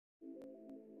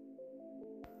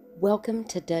Welcome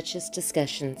to Dutchess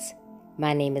Discussions.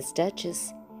 My name is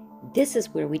Dutchess. This is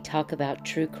where we talk about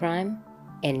true crime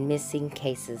and missing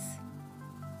cases.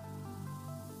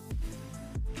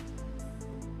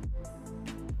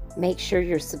 Make sure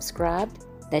you're subscribed,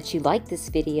 that you like this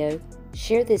video,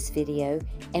 share this video,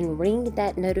 and ring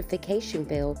that notification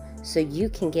bell so you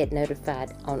can get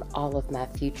notified on all of my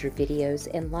future videos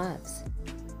and lives.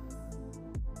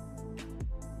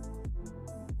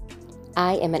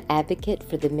 I am an advocate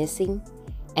for the missing,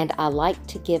 and I like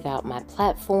to give out my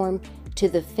platform to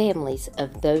the families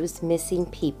of those missing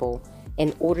people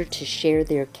in order to share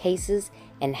their cases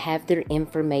and have their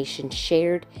information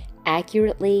shared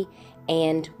accurately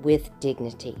and with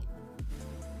dignity.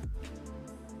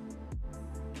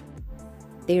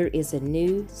 There is a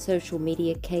new social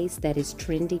media case that is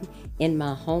trending in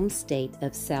my home state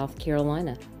of South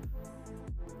Carolina.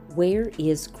 Where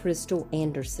is Krystal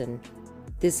Anderson?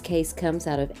 This case comes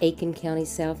out of Aiken County,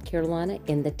 South Carolina,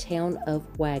 in the town of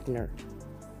Wagener.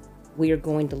 We are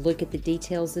going to look at the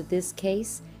details of this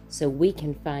case so we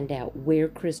can find out where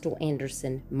Krystal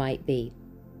Anderson might be.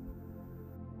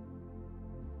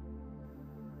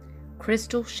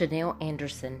 Krystal Chanell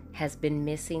Anderson has been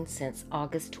missing since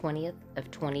August 20th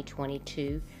of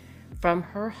 2022 from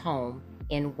her home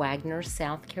in Wagener,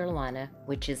 South Carolina,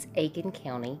 which is Aiken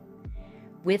County,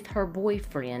 with her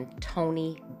boyfriend,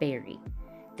 Tony Berry.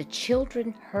 The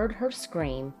children heard her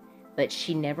scream, but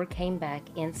she never came back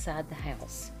inside the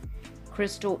house.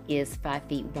 Krystal is 5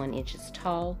 feet 1 inches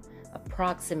tall,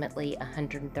 approximately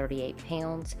 138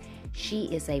 pounds. She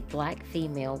is a black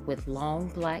female with long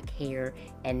black hair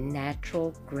and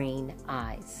natural green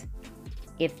eyes.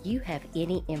 If you have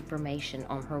any information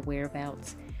on her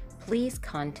whereabouts, please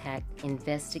contact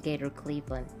Investigator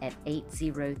Cleveland at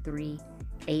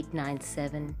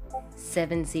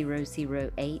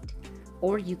 803-897-7008,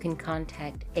 or you can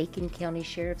contact Aiken County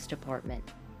Sheriff's Department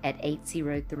at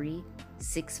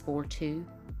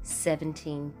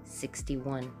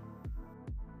 803-642-1761.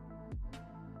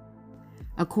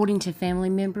 According to family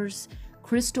members,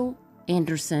 Krystal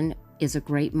Anderson is a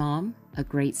great mom, a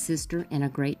great sister, and a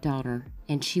great daughter,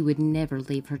 and she would never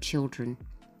leave her children.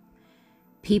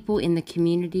 People in the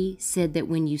community said that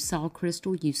when you saw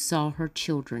Krystal, you saw her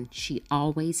children. She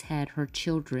always had her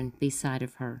children beside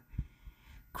of her.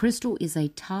 Krystal is a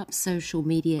top social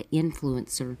media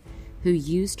influencer who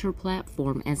used her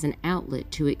platform as an outlet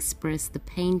to express the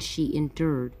pain she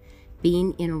endured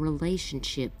being in a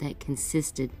relationship that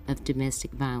consisted of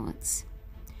domestic violence.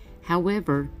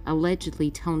 However,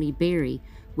 allegedly Tony Berry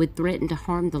would threaten to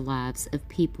harm the lives of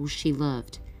people she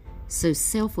loved, so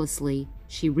selflessly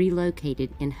she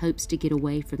relocated in hopes to get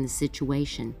away from the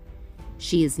situation.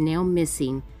 She is now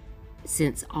missing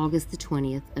since August the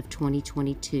 20th of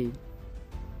 2022.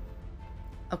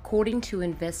 According to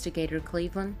Investigator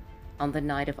Cleveland, on the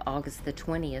night of August the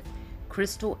 20th,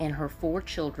 Krystal and her 4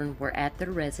 children were at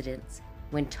their residence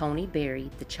when Tony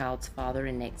Berry, the child's father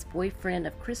and ex-boyfriend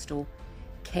of Krystal,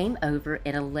 came over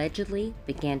and allegedly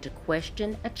began to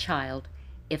question a child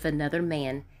if another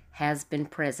man has been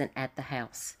present at the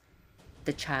house.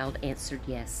 The child answered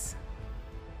yes.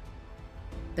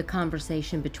 The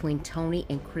conversation between Tony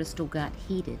and Krystal got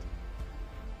heated,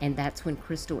 and that's when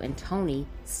Krystal and Tony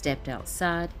stepped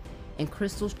outside, and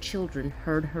Krystal's children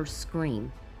heard her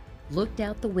scream, looked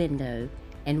out the window,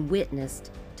 and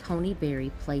witnessed Tony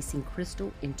Berry placing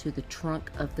Krystal into the trunk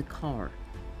of the car.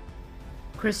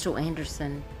 Krystal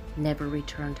Anderson never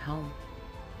returned home.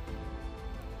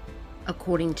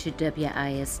 According to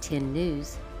WIS 10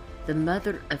 News, the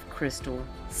mother of Krystal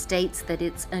states that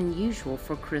it's unusual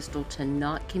for Krystal to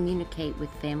not communicate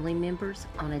with family members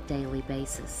on a daily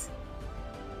basis.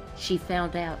 She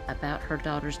found out about her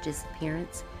daughter's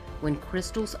disappearance when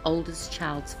Krystal's oldest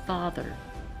child's father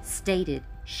stated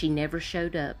she never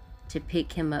showed up to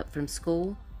pick him up from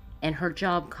school, and her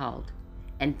job called,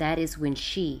 and that is when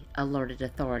she alerted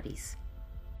authorities.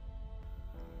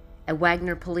 A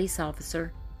Wagener police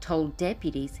officer told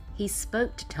deputies he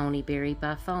spoke to Tony Berry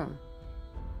by phone.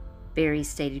 Berry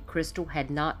stated Krystal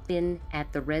had not been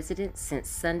at the residence since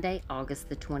Sunday, August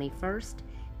the 21st,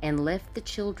 and left the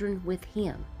children with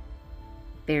him.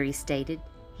 Berry stated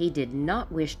he did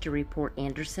not wish to report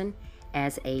Anderson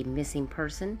as a missing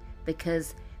person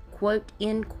because, quote,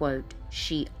 end quote,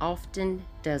 she often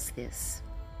does this.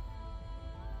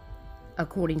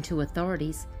 According to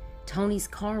authorities, Tony's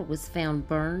car was found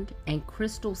burned and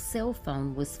Krystal's cell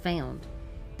phone was found.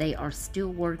 They are still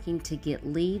working to get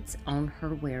leads on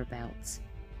her whereabouts.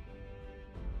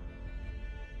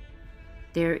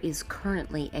 There is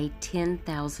currently a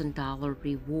 $10,000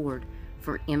 reward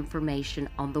for information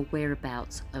on the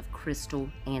whereabouts of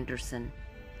Krystal Anderson.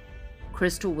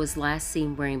 Krystal was last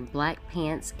seen wearing black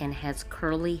pants and has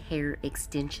curly hair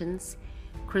extensions.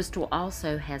 Krystal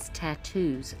also has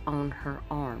tattoos on her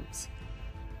arms.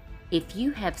 If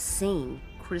you have seen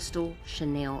Krystal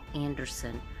Chanell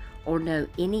Anderson or know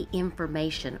any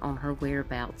information on her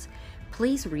whereabouts,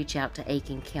 please reach out to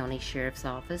Aiken County Sheriff's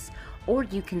Office, or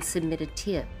you can submit a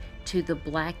tip to the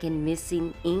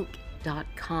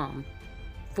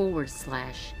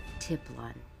blackandmissinginc.com/tip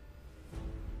line.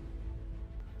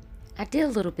 I did a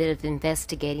little bit of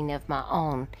investigating of my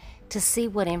own to see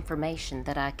what information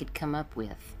that I could come up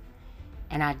with,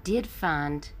 and I did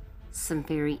find some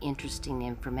very interesting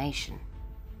information.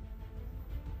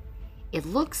 It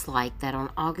looks like that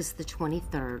on August the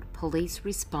 23rd, police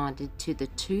responded to the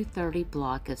 230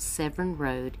 block of Seivern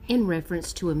Road in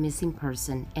reference to a missing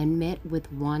person and met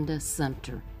with Wanda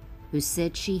Sumter, who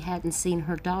said she hadn't seen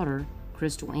her daughter,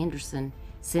 Krystal Anderson,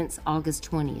 since August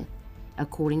 20th,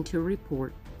 according to a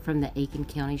report from the Aiken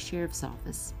County Sheriff's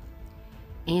Office.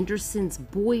 Anderson's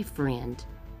boyfriend,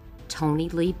 Tony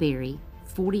Lee Berry,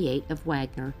 48 of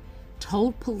Wagener,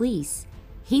 told police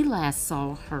he last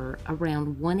saw her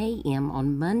around 1 a.m.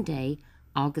 on Monday,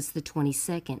 August the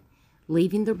 22nd,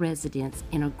 leaving the residence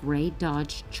in a gray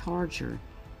Dodge Charger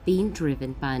being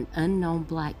driven by an unknown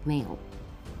black male.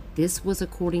 This was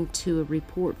according to a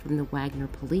report from the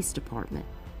Wagener Police Department.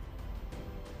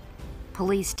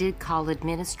 Police did call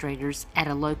administrators at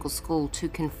a local school to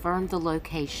confirm the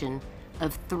location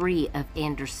of 3 of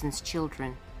Anderson's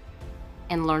children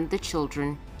and learned the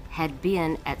children had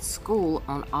been at school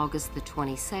on August the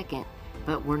 22nd,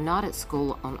 but were not at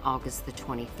school on August the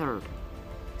 23rd.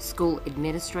 School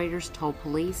administrators told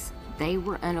police they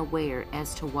were unaware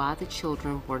as to why the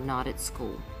children were not at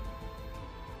school.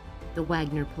 The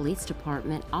Wagener Police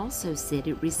Department also said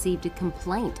it received a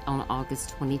complaint on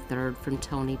August 23rd from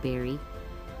Tony Berry,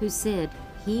 who said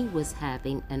he was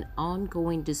having an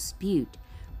ongoing dispute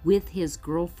with his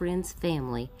girlfriend's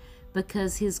family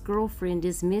because his girlfriend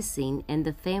is missing and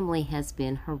the family has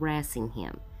been harassing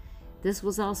him. This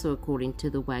was also according to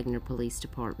the Wagener Police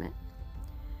Department.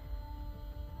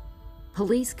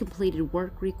 Police completed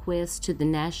work requests to the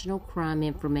National Crime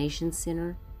Information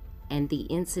Center, and the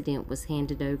incident was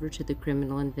handed over to the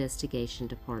Criminal Investigation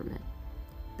Department.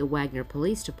 The Wagener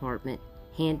Police Department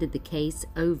handed the case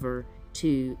over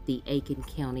to the Aiken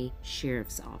County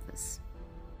Sheriff's Office.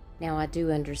 Now, I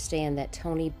do understand that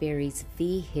Tony Berry's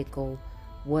vehicle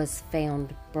was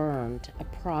found burned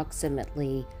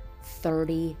approximately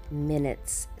 30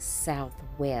 minutes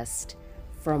southwest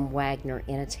from Wagener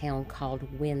in a town called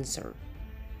Windsor.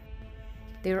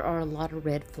 There are a lot of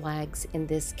red flags in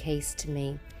this case to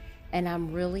me, and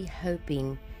I'm really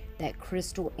hoping that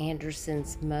Krystal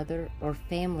Anderson's mother or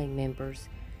family members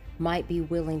might be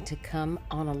willing to come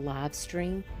on a live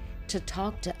stream to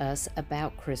talk to us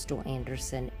about Krystal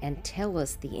Anderson and tell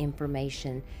us the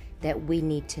information that we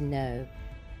need to know.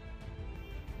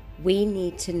 We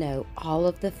need to know all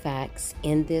of the facts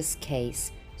in this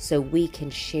case so we can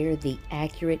share the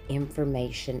accurate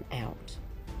information out.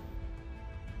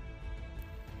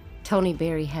 Tony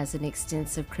Berry has an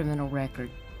extensive criminal record.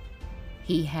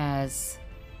 He has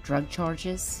drug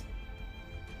charges.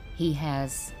 He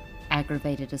has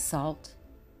aggravated assault.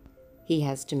 He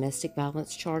has domestic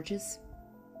violence charges.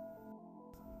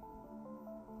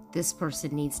 This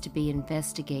person needs to be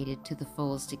investigated to the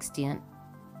fullest extent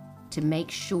to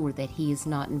make sure that he is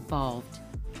not involved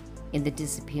in the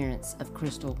disappearance of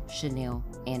Krystal Chanell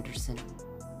Anderson.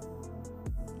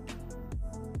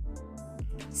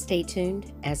 Stay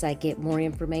tuned. As I get more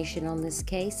information on this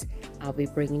case, I'll be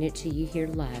bringing it to you here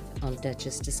live on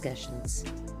Dutchess Discussions.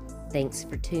 Thanks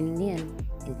for tuning in,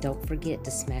 and don't forget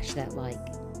to smash that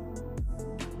like.